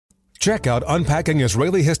Check out Unpacking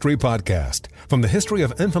Israeli History podcast. From the history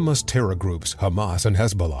of infamous terror groups Hamas and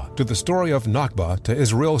Hezbollah to the story of Nakba to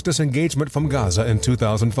Israel's disengagement from Gaza in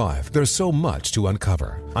 2005, there's so much to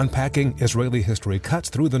uncover. Unpacking Israeli History cuts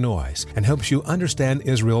through the noise and helps you understand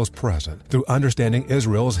Israel's present through understanding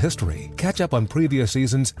Israel's history. Catch up on previous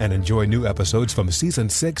seasons and enjoy new episodes from Season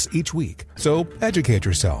 6 each week. So educate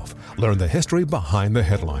yourself. Learn the history behind the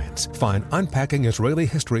headlines. Find Unpacking Israeli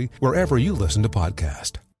History wherever you listen to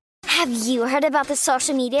podcasts. Have you heard about the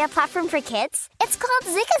social media platform for kids? It's called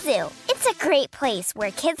Zigazoo. It's a great place where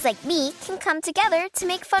kids like me can come together to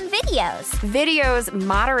make fun videos. Videos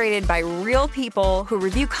moderated by real people who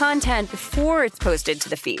review content before it's posted to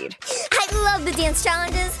the feed. I love the dance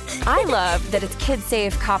challenges. I love that it's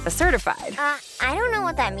kid-safe COPPA certified. I don't know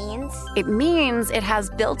what that means. It means it has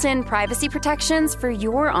built-in privacy protections for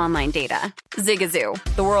your online data. Zigazoo,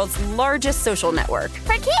 the world's largest social network.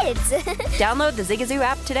 For kids. Download the Zigazoo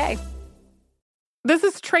app today. This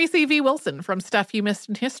is Tracy V. Wilson from Stuff You Missed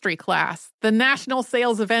in History class. The national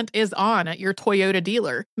sales event is on at your Toyota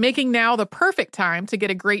dealer, making now the perfect time to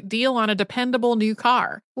get a great deal on a dependable new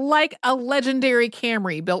car. Like a legendary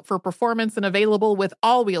Camry built for performance and available with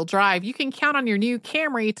all-wheel drive, you can count on your new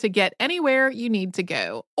Camry to get anywhere you need to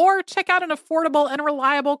go. Or check out an affordable and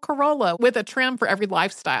reliable Corolla with a trim for every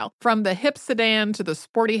lifestyle. From the hip sedan to the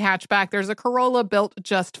sporty hatchback, there's a Corolla built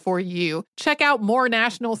just for you. Check out more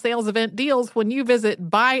national sales event deals when you visit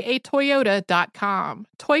buyatoyota.com.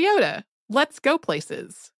 Toyota, let's go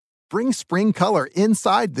places. Bring spring color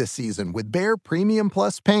inside this season with Behr Premium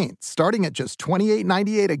Plus paint, starting at just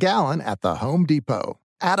 $28.98 a gallon at the Home Depot.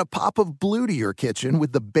 Add a pop of blue to your kitchen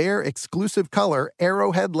with the Behr exclusive color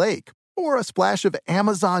Arrowhead Lake, or a splash of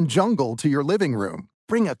Amazon Jungle to your living room.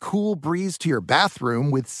 Bring a cool breeze to your bathroom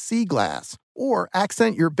with Sea Glass, or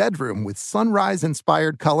accent your bedroom with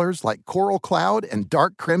sunrise-inspired colors like Coral Cloud and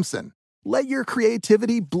Dark Crimson. Let your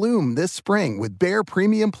creativity bloom this spring with Behr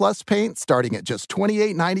Premium Plus paint starting at just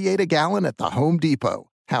 $28.98 a gallon at the Home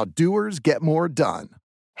Depot. How doers get more done.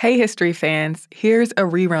 Hey, history fans. Here's a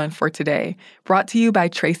rerun for today, brought to you by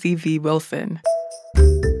Tracy V. Wilson.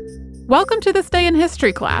 Welcome to This Day in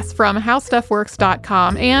History class from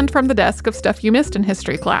HowStuffWorks.com and from the desk of Stuff You Missed in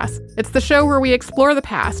History class. It's the show where we explore the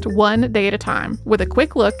past one day at a time with a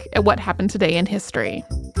quick look at what happened today in history.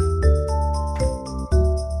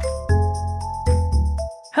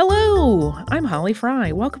 Hello, I'm Holly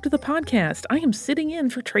Fry. Welcome to the podcast. I am sitting in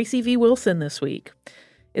for Tracy V. Wilson this week.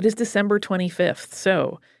 It is December 25th,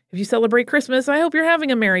 so if you celebrate Christmas, I hope you're having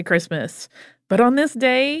a Merry Christmas. But on this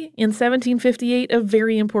day, in 1758, a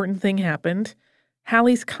very important thing happened.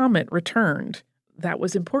 Halley's Comet returned. That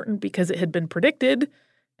was important because it had been predicted,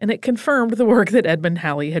 and it confirmed the work that Edmund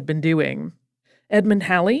Halley had been doing. Edmund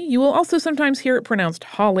Halley, you will also sometimes hear it pronounced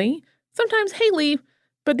Hawley, sometimes Haley,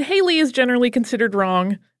 but Haley is generally considered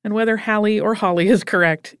wrong, and whether Halley or Holly is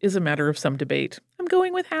correct is a matter of some debate. I'm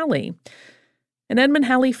going with Halley. And Edmund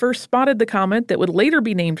Halley first spotted the comet that would later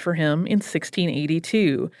be named for him in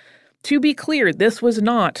 1682. To be clear, this was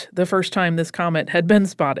not the first time this comet had been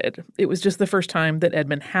spotted. It was just the first time that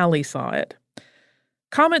Edmund Halley saw it.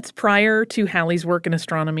 Comets prior to Halley's work in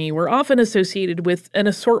astronomy were often associated with an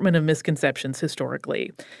assortment of misconceptions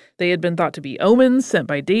historically. They had been thought to be omens sent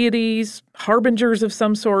by deities, harbingers of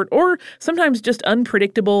some sort, or sometimes just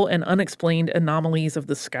unpredictable and unexplained anomalies of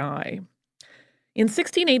the sky. In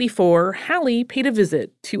 1684, Halley paid a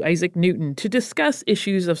visit to Isaac Newton to discuss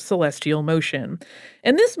issues of celestial motion.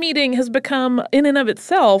 And this meeting has become, in and of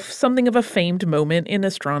itself, something of a famed moment in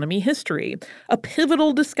astronomy history, a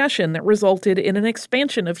pivotal discussion that resulted in an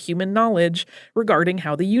expansion of human knowledge regarding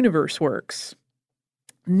how the universe works.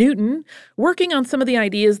 Newton, working on some of the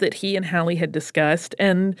ideas that he and Halley had discussed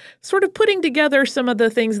and sort of putting together some of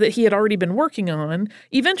the things that he had already been working on,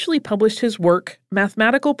 eventually published his work,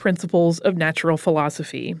 Mathematical Principles of Natural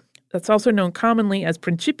Philosophy. That's also known commonly as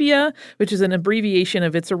Principia, which is an abbreviation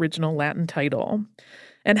of its original Latin title.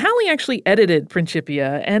 And Halley actually edited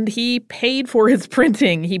Principia, and he paid for its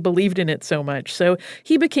printing. He believed in it so much, so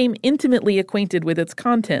he became intimately acquainted with its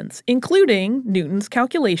contents, including Newton's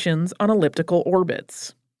calculations on elliptical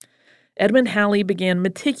orbits. Edmund Halley began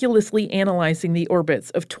meticulously analyzing the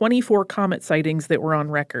orbits of 24 comet sightings that were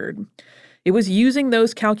on record. It was using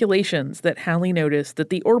those calculations that Halley noticed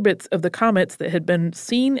that the orbits of the comets that had been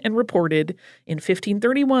seen and reported in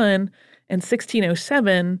 1531 and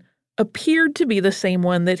 1607 appeared to be the same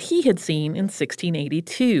one that he had seen in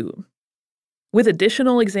 1682. With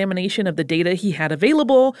additional examination of the data he had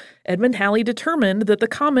available, Edmund Halley determined that the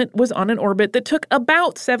comet was on an orbit that took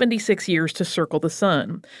about 76 years to circle the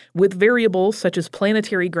sun, with variables such as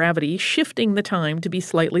planetary gravity shifting the time to be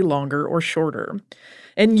slightly longer or shorter.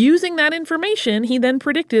 And using that information, he then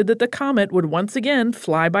predicted that the comet would once again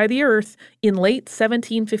fly by the Earth in late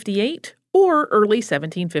 1758 or early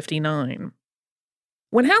 1759.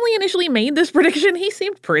 When Halley initially made this prediction, he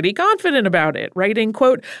seemed pretty confident about it, writing,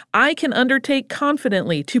 quote, "I can undertake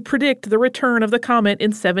confidently to predict the return of the comet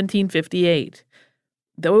in 1758.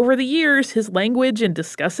 Though over the years, his language in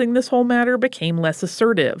discussing this whole matter became less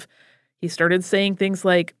assertive. He started saying things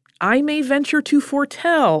like, "I may venture to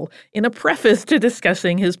foretell," in a preface to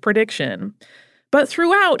discussing his prediction. But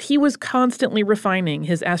throughout, he was constantly refining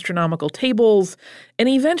his astronomical tables, and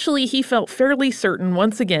eventually he felt fairly certain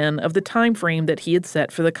once again of the time frame that he had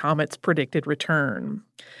set for the comet's predicted return.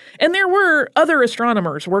 And there were other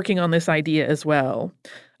astronomers working on this idea as well.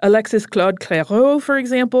 Alexis Claude Clairaut, for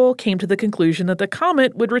example, came to the conclusion that the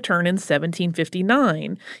comet would return in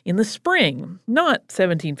 1759, in the spring, not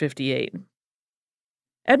 1758.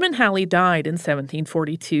 Edmund Halley died in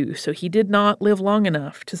 1742, so he did not live long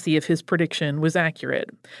enough to see if his prediction was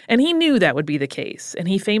accurate. And he knew that would be the case, and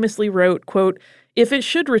he famously wrote, quote, "If it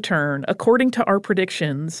should return, according to our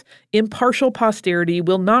predictions, impartial posterity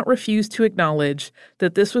will not refuse to acknowledge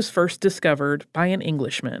that this was first discovered by an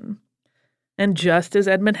Englishman." And just as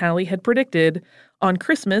Edmund Halley had predicted, on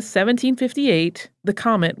Christmas 1758, the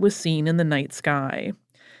comet was seen in the night sky.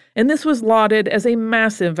 And this was lauded as a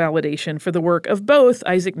massive validation for the work of both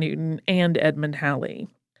Isaac Newton and Edmund Halley.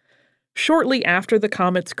 Shortly after the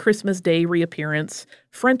comet's Christmas Day reappearance,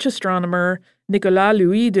 French astronomer Nicolas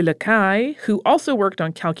Louis de Lacaille, who also worked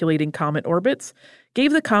on calculating comet orbits,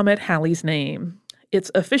 gave the comet Halley's name.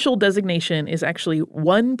 Its official designation is actually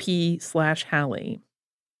 1P/Halley.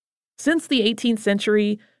 Since the 18th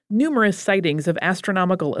century, numerous sightings of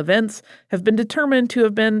astronomical events have been determined to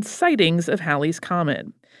have been sightings of Halley's comet.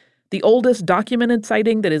 The oldest documented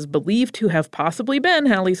sighting that is believed to have possibly been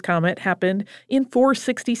Halley's comet happened in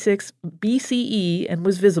 466 BCE and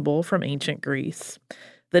was visible from ancient Greece.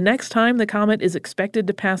 The next time the comet is expected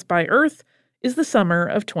to pass by Earth is the summer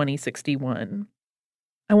of 2061.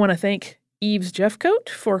 I want to thank Eves Jeffcoat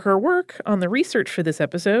for her work on the research for this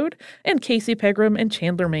episode, and Casey Pegram and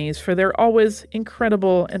Chandler Mays for their always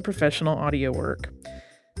incredible and professional audio work.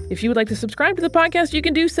 If you would like to subscribe to the podcast, you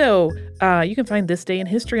can do so. You can find This Day in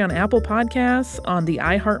History on Apple Podcasts, on the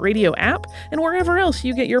iHeartRadio app, and wherever else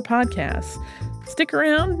you get your podcasts. Stick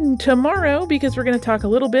around tomorrow because we're going to talk a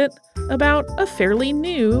little bit about a fairly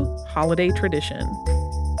new holiday tradition.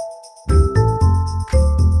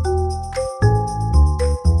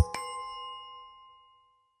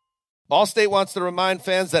 Allstate wants to remind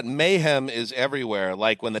fans that mayhem is everywhere,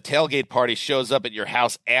 like when the tailgate party shows up at your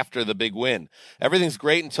house after the big win. Everything's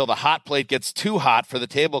great until the hot plate gets too hot for the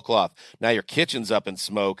tablecloth. Now your kitchen's up in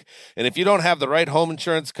smoke. And if you don't have the right home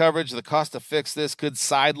insurance coverage, the cost to fix this could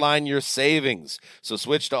sideline your savings. So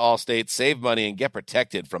switch to Allstate, save money, and get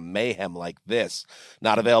protected from mayhem like this.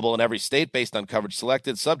 Not available in every state based on coverage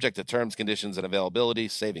selected, subject to terms, conditions, and availability.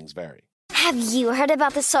 Savings vary. Have you heard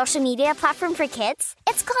about the social media platform for kids?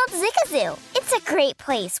 It's called Zigazoo. It's a great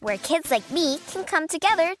place where kids like me can come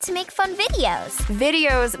together to make fun videos.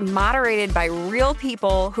 Videos moderated by real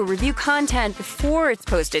people who review content before it's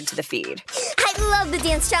posted to the feed. I love the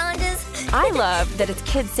dance challenges. I love that it's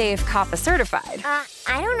kid-safe, COPPA certified.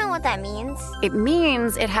 I don't know what that means. It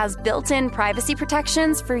means it has built-in privacy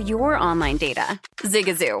protections for your online data.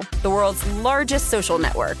 Zigazoo, the world's largest social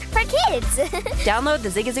network. For kids. Download the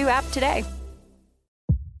Zigazoo app today.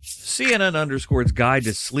 CNN_'s Guide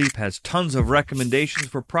to Sleep has tons of recommendations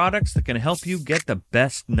for products that can help you get the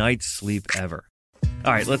best night's sleep ever.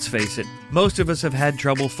 All right, let's face it, most of us have had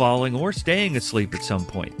trouble falling or staying asleep at some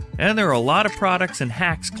point. And there are a lot of products and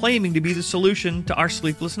hacks claiming to be the solution to our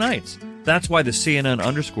sleepless nights. That's why the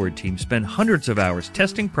CNN_ team spend hundreds of hours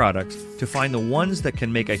testing products to find the ones that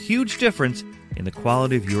can make a huge difference in the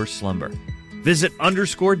quality of your slumber. Visit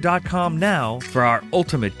underscore.com now for our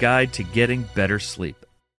ultimate guide to getting better sleep.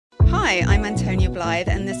 Hi, I'm Antonia Blythe,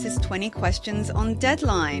 and this is 20 Questions on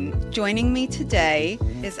Deadline. Joining me today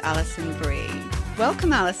is Alison Brie.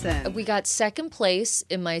 Welcome, Alison. We got second place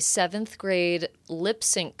in my 7th grade lip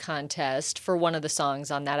sync contest for one of the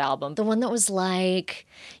songs on that album. The one that was like,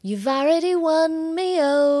 "You've already won me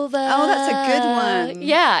over." Oh, that's a good one.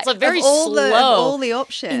 Yeah. It's like very slow. Of all the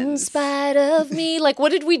options. In spite of me. Like,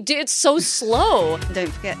 what did we do? It's so slow. Don't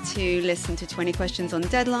forget to listen to 20 Questions on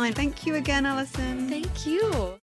Deadline. Thank you again, Alison. Thank you.